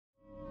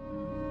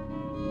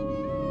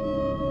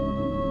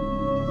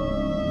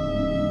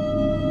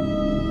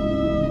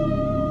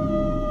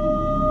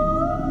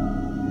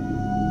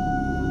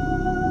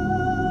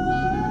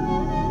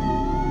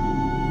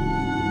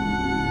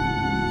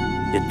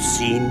It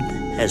seemed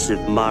as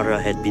if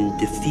Mara had been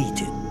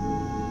defeated,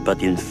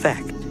 but in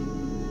fact,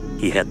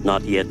 he had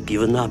not yet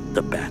given up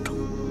the battle.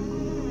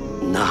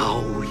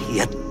 Now he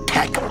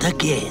attacked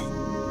again.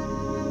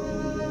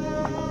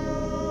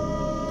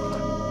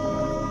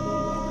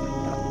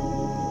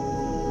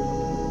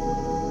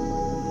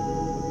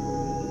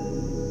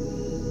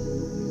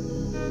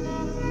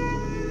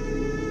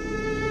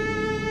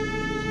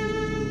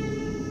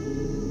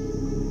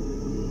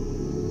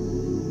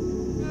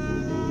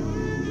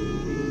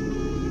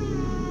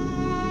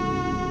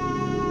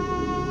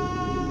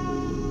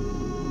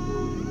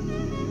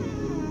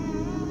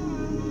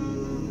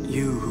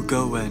 You who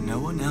go where no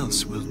one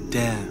else will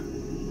dare.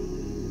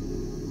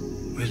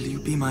 Will you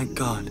be my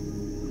god,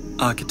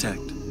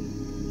 architect?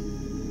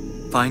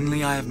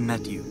 Finally I have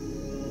met you.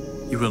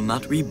 You will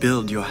not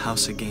rebuild your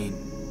house again.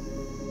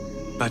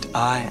 But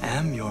I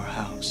am your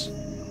house.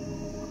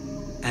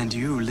 And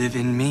you live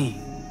in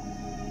me.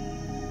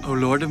 O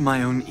Lord of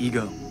my own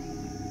ego.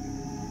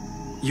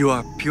 You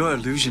are pure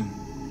illusion.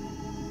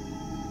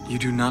 You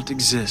do not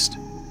exist.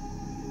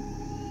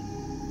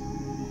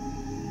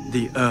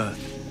 The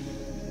earth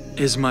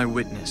is my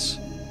witness.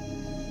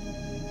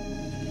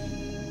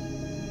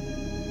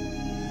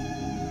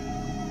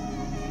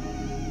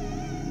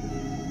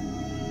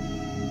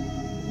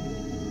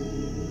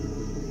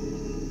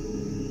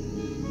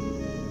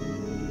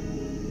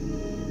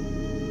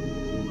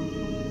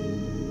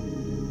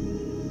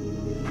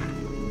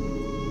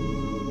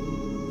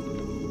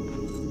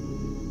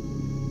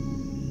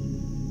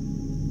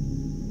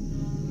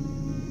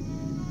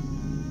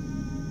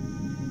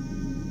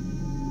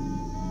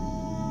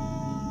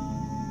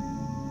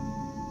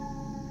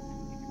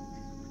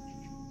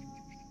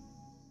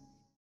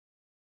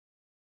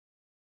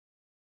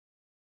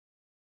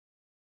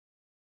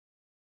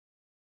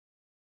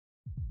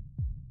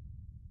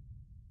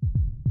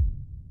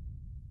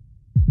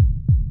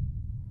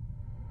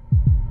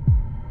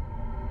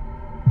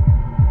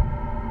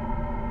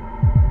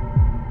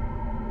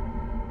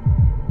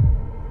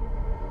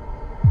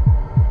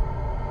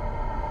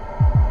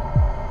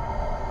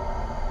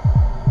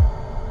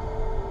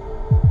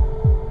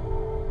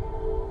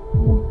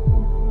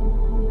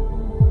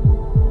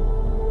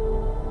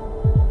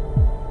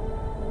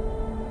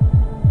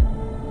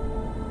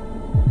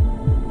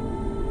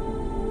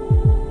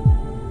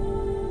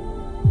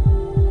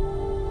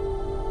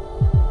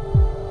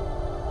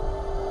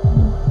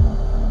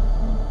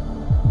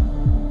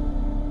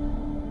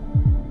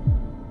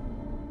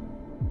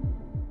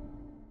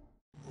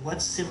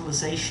 What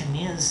civilization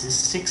is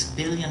 6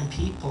 billion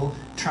people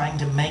trying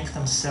to make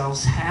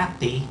themselves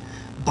happy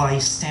by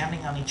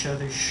standing on each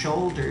other's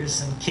shoulders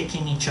and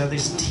kicking each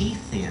other's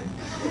teeth in.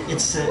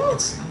 It's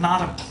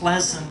not a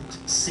pleasant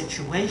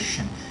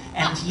situation.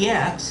 And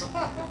yet,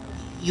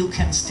 you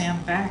can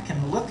stand back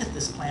and look at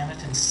this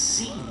planet and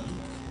see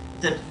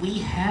that we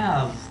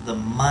have the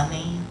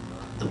money,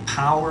 the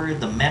power,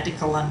 the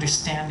medical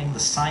understanding, the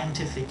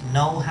scientific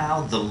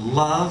know-how, the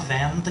love,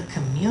 and the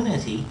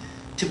community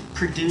to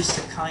produce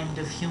a kind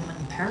of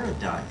human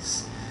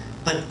paradise.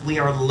 But we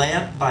are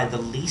led by the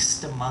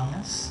least among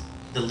us,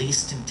 the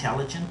least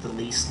intelligent, the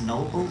least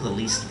noble, the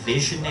least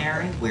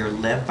visionary. We are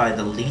led by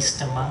the least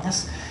among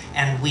us,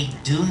 and we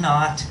do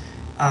not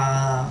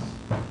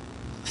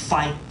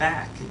fight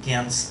back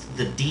against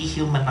the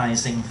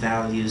dehumanizing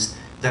values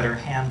that are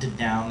handed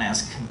down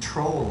as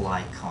control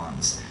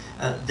icons.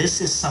 This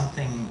is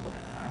something,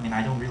 I mean,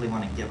 I don't really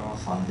want to get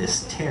off on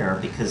this tear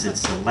because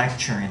it's a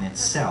lecture in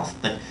itself,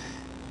 but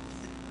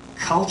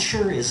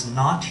culture is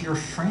not your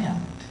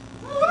friend.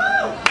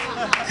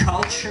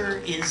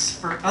 Culture is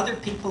for other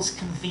people's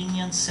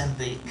convenience and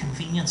the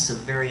convenience of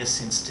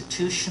various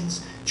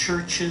institutions,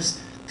 churches,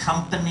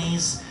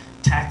 companies,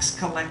 tax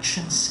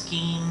collection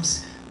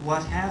schemes,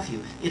 what have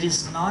you. It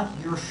is not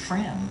your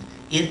friend.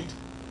 It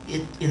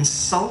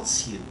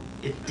insults you.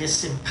 It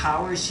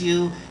disempowers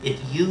you. It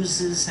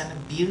uses and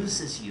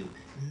abuses you.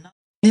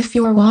 If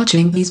you're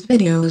watching these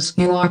videos,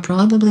 you are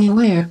probably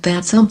aware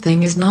that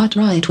something is not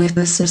right with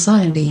this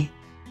society.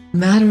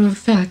 Matter of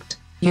fact,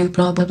 you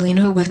probably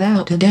know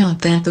without a doubt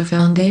that the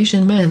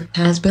foundation man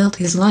has built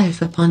his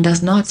life upon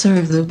does not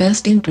serve the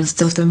best interests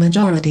of the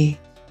majority.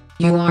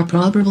 You are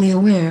probably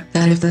aware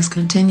that if this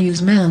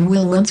continues, man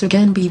will once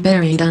again be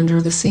buried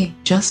under the sea,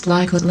 just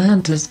like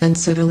Atlantis and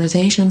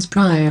civilizations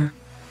prior.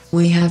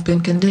 We have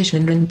been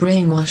conditioned and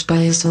brainwashed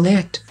by a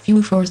select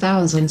few for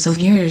thousands of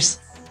years.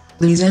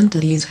 These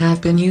entities have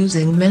been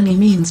using many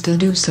means to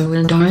do so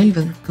and are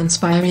even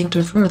conspiring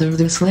to further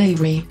the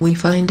slavery we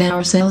find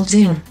ourselves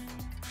in.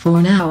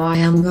 For now, I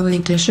am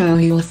going to show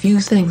you a few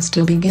things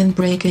to begin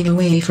breaking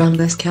away from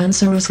this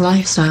cancerous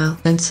lifestyle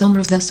and some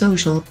of the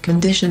social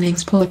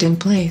conditionings put in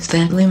place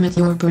that limit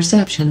your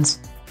perceptions.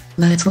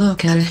 Let's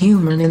look at a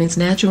human in its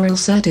natural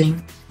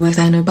setting, with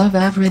an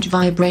above-average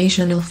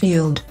vibrational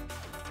field.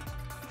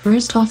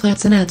 First off,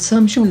 let's add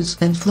some shoes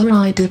and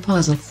fluoride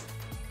deposits,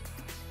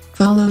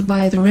 followed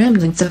by the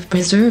remnants of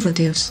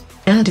preservatives,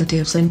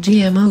 additives and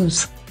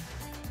GMOs.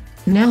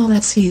 Now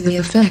let's see the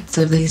effects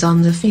of these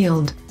on the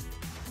field.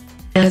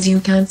 As you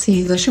can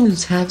see, the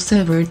shoes have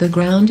severed the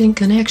grounding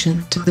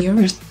connection to the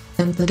earth,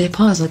 and the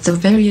deposits of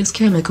various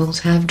chemicals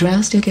have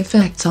drastic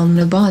effects on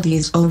the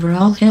body's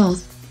overall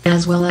health,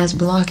 as well as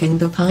blocking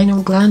the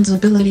pineal gland's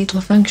ability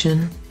to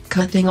function,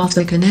 cutting off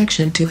the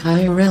connection to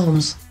higher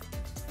realms.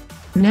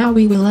 Now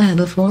we will add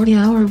a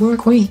 40-hour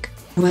work week,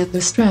 with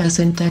the stress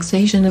and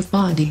taxation of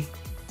body.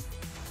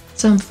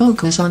 Some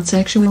focus on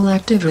sexual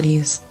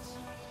activities,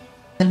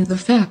 and the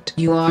fact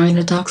you are in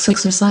a toxic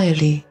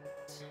society.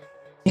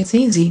 It's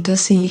easy to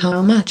see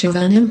how much of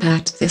an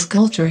impact this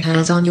culture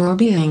has on your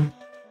being.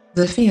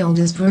 The field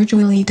is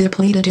virtually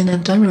depleted in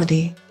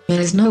entirety. It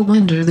is no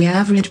wonder the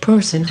average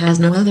person has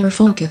no other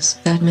focus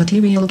than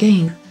material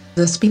gain.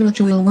 The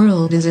spiritual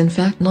world is in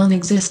fact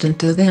non-existent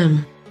to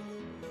them.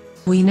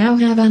 We now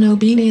have an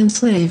obedient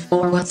slave,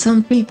 or what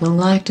some people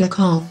like to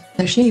call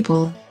a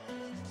sheeple.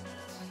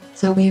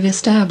 So we've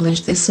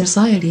established this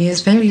society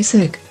is very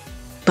sick.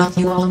 But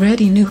you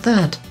already knew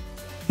that.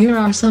 Here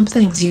are some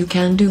things you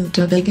can do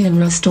to begin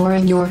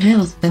restoring your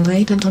health and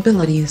latent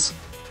abilities.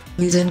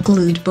 These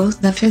include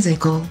both the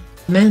physical,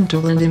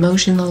 mental and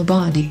emotional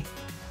body.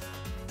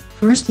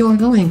 First, you're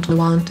going to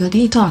want to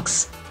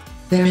detox.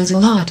 There is a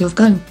lot of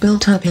gunk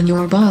built up in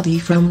your body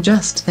from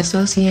just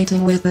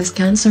associating with this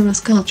cancerous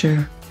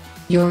culture.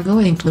 You're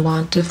going to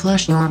want to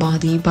flush your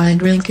body by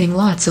drinking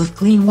lots of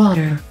clean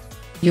water.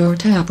 Your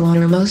tap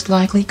water most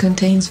likely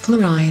contains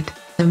fluoride,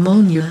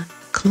 ammonia,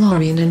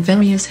 chlorine and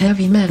various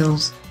heavy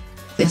metals.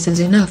 This is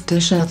enough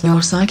to shut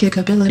your psychic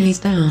abilities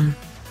down.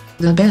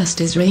 The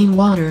best is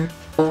rainwater,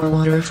 or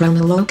water from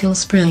a local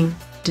spring.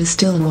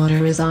 Distilled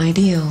water is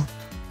ideal.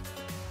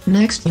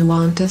 Next, you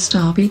want to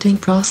stop eating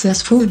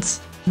processed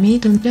foods,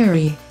 meat and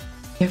dairy.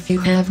 If you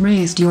have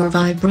raised your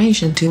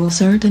vibration to a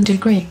certain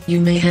degree, you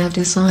may have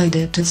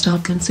decided to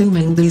stop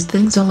consuming these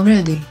things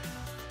already.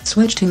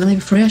 Switch to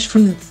live fresh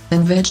fruits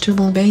and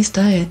vegetable-based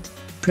diet,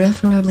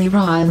 preferably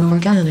raw and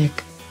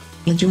organic.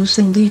 A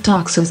juicing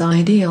detox is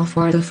ideal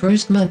for the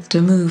first month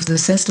to move the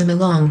system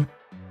along.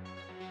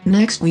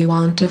 Next, we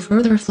want to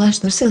further flush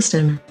the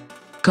system.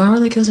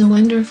 Garlic is a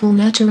wonderful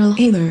natural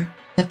healer.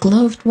 A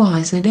clove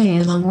twice a day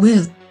along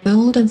with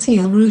gold and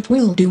seal root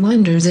will do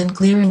wonders in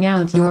clearing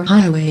out your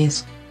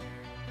highways.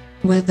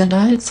 With the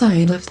diet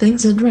side of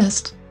things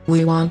addressed,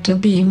 we want to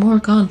be more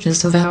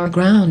conscious of our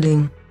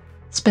grounding.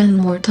 Spend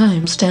more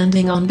time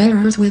standing on bare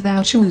earth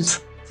without shoes.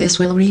 This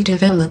will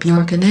redevelop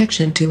your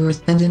connection to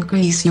earth and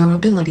increase your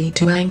ability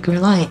to anchor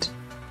light.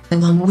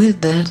 Along with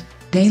that,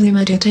 daily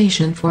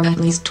meditation for at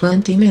least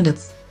 20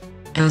 minutes.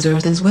 As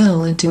earth is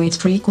well into its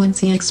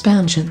frequency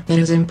expansion, it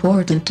is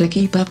important to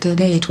keep up to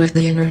date with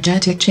the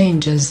energetic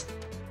changes.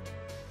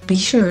 Be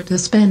sure to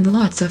spend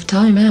lots of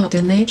time out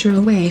in nature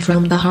away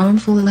from the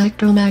harmful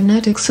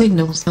electromagnetic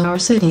signals our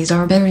cities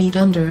are buried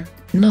under,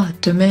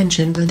 not to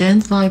mention the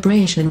dense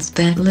vibrations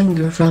that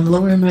linger from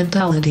lower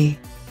mentality.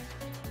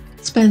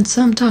 Spend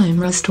some time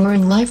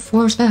restoring life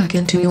force back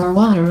into your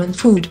water and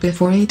food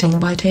before eating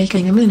by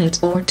taking a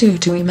minute or two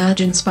to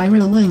imagine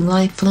spiraling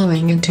light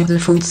flowing into the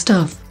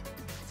foodstuff.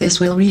 This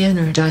will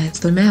re-energize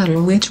the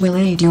matter, which will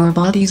aid your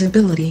body's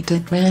ability to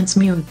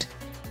transmute.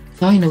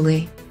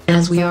 Finally,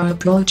 as we are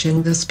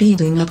approaching the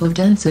speeding up of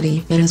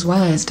density, it is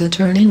wise to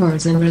turn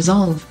inwards and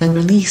resolve and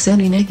release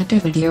any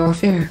negativity or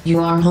fear you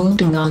are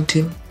holding on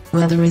to,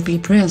 whether it be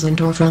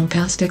present or from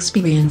past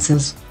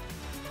experiences.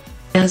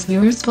 As the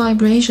Earth's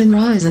vibration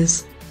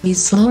rises,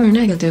 these slower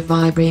negative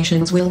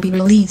vibrations will be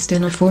released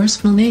in a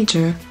forceful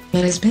nature.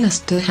 It is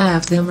best to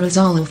have them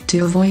resolved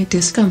to avoid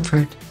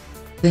discomfort.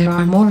 There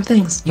are more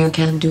things you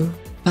can do,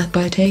 but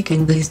by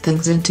taking these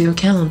things into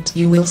account,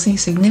 you will see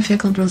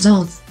significant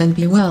results and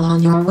be well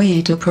on your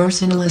way to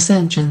personal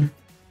ascension.